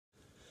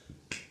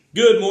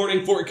Good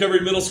morning, Fort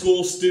Recovery Middle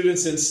School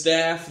students and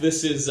staff.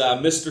 This is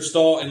Mr.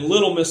 Stahl and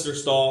Little Mr.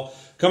 Stahl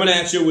coming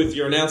at you with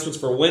your announcements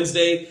for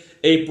Wednesday,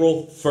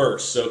 April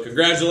 1st. So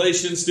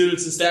congratulations,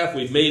 students and staff.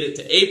 We've made it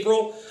to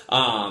April,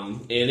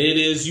 and it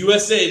is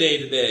USA Day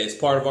today as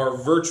part of our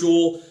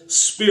virtual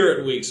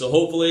Spirit Week. So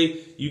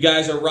hopefully you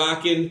guys are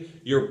rocking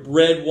your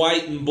red,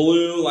 white, and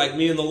blue like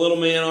me and the little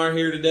man are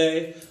here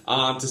today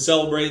to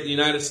celebrate the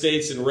United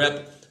States and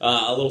rep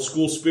a little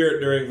school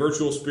spirit during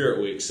Virtual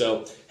Spirit Week.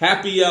 So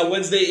happy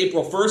Wednesday,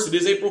 April 1st. It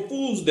is April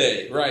Fool's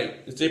Day, right?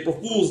 It's April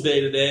Fool's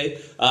Day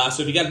today.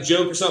 So if you got a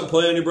joke or something,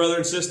 play on your brother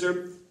and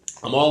sister.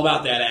 I'm all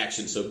about that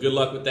action, so good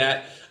luck with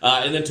that.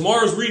 And then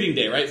tomorrow's reading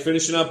day, right?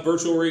 Finishing up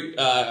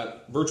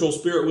Virtual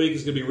Spirit Week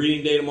is going to be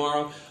reading day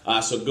tomorrow.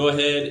 So go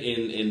ahead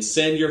and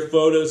send your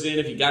photos in.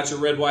 If you got your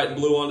red, white, and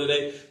blue on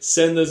today,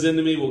 send those in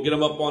to me. We'll get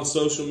them up on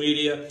social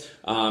media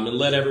and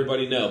let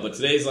everybody know. But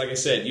today's, like I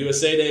said,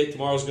 USA Day.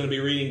 Tomorrow's going to be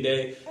reading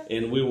day,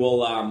 and we will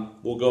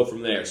we'll go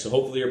from there. So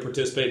hopefully you're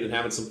participating and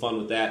having some fun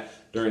with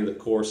that during the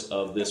course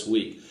of this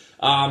week.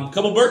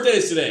 Couple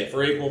birthdays today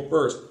for April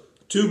 1st.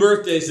 2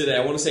 birthdays today.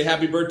 I want to say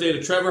happy birthday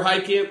to Trevor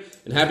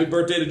Heitkamp and happy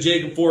birthday to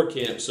Jacob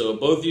Fortkamp. So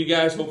both of you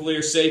guys, hopefully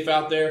you're safe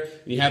out there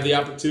and you have the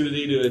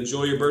opportunity to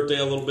enjoy your birthday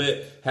a little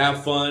bit,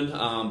 have fun.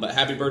 But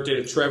happy birthday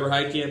to Trevor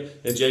Heitkamp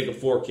and Jacob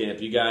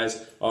Fortkamp. You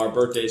guys are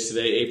birthdays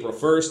today, April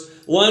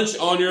 1st. Lunch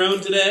on your own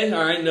today.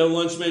 All right, no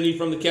lunch menu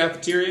from the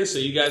cafeteria, so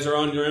you guys are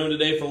on your own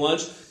today for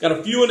lunch. Got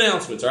a few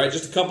announcements, all right?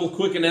 Just a couple of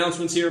quick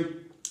announcements here.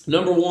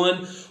 Number one,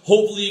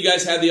 hopefully you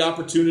guys had the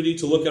opportunity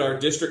to look at our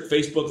district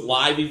Facebook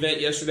Live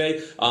event yesterday.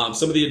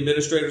 Some of the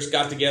administrators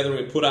got together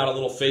and we put out a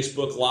little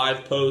Facebook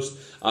Live post.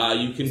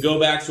 You can go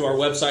back to our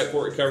website,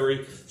 Fort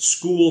Recovery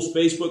Schools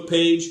Facebook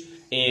page,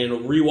 and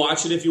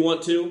rewatch it if you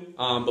want to.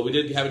 But we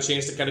did have a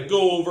chance to kind of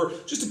go over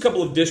just a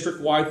couple of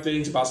district-wide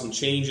things about some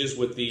changes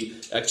with the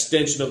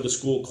extension of the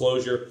school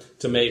closure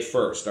to May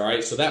 1st. All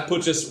right, so that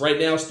puts us right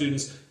now,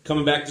 students,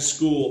 coming back to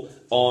school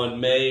on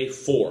May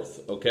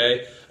 4th,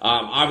 okay?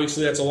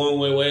 Obviously, that's a long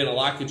way away and a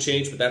lot could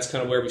change, but that's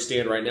kind of where we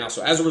stand right now.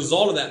 So as a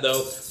result of that,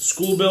 though,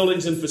 school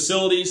buildings and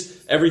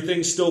facilities,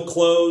 everything's still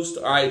closed,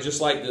 all right, just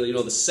like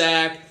the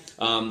SAC,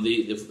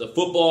 the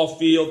football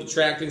field, the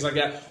track, things like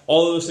that.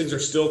 All of those things are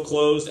still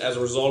closed as a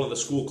result of the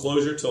school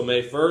closure till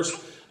May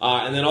 1st.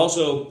 And then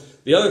also,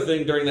 the other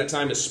thing during that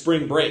time is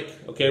spring break,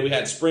 okay? We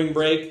had spring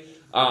break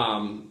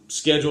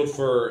scheduled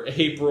for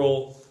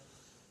April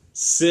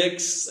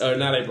 6th, or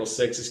not April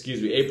 6th,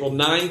 excuse me, April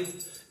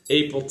 9th,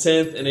 April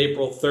 10th, and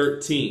April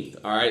 13th.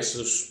 All right,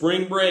 so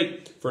spring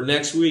break for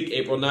next week,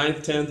 April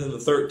 9th, 10th, and the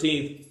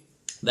 13th,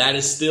 that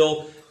is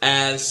still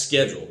as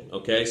scheduled,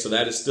 okay? So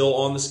that is still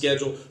on the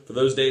schedule for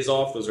those days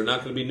off. Those are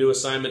not going to be new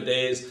assignment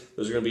days.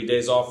 Those are going to be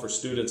days off for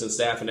students and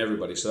staff and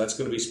everybody. So that's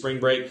going to be spring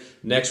break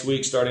next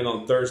week starting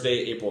on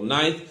Thursday, April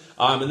 9th.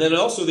 And then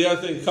also the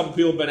other thing a couple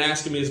people have been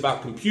asking me is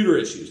about computer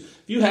issues.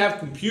 If you have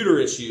computer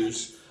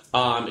issues,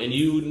 and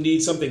you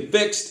need something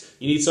fixed,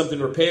 you need something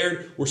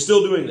repaired, we're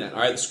still doing that, all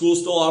right? The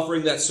school's still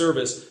offering that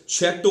service.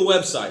 Check the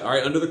website, all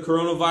right? Under the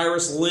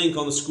coronavirus link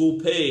on the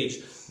school page,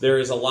 there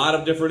is a lot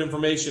of different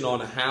information on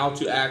how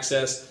to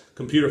access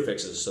computer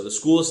fixes. So the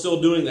school is still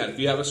doing that. If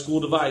you have a school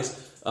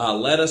device,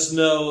 let us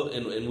know,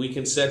 and we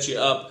can set you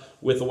up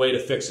with a way to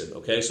fix it,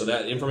 okay? So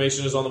that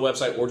information is on the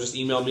website, or just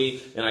email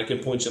me, and I can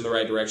point you in the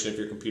right direction if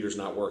your computer's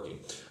not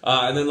working.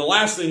 And then the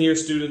last thing here,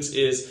 students,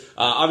 is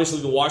obviously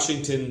the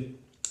Washington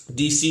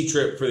D.C.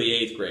 trip for the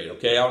 8th grade,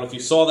 okay? I don't know if you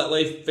saw that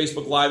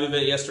Facebook Live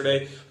event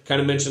yesterday. I kind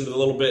of mentioned it a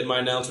little bit in my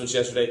announcements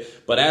yesterday.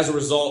 But as a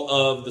result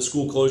of the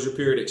school closure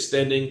period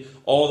extending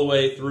all the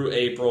way through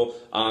April,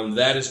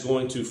 that is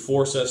going to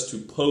force us to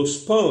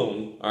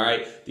postpone, all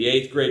right, the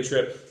 8th grade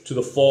trip to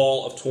the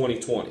fall of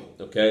 2020,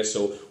 okay?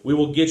 So we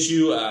will get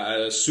you,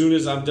 as soon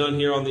as I'm done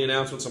here on the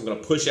announcements, I'm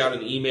going to push out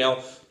an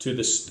email to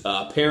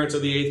the parents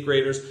of the 8th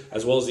graders,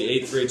 as well as the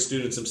 8th grade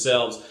students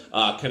themselves,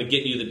 kind of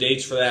getting you the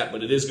dates for that,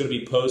 but it is going to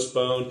be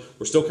postponed.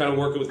 We're still kind of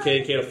working with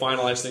K&K to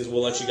finalize things.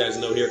 We'll let you guys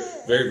know here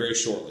very, very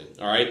shortly,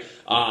 all right?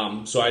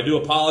 So I do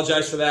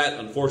apologize for that.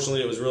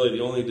 Unfortunately, it was really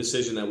the only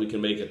decision that we can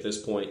make at this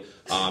point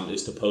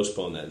is to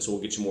postpone that, and so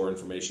we'll get you more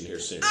information here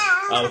soon.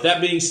 With that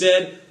being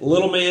said,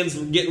 little man's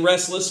getting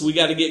restless. We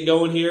got to get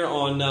going here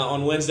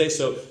on Wednesday,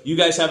 so you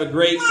guys have a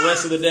great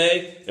rest of the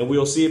day, and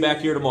we'll see you back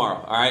here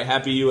tomorrow, all right?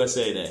 Happy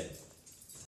USA Day.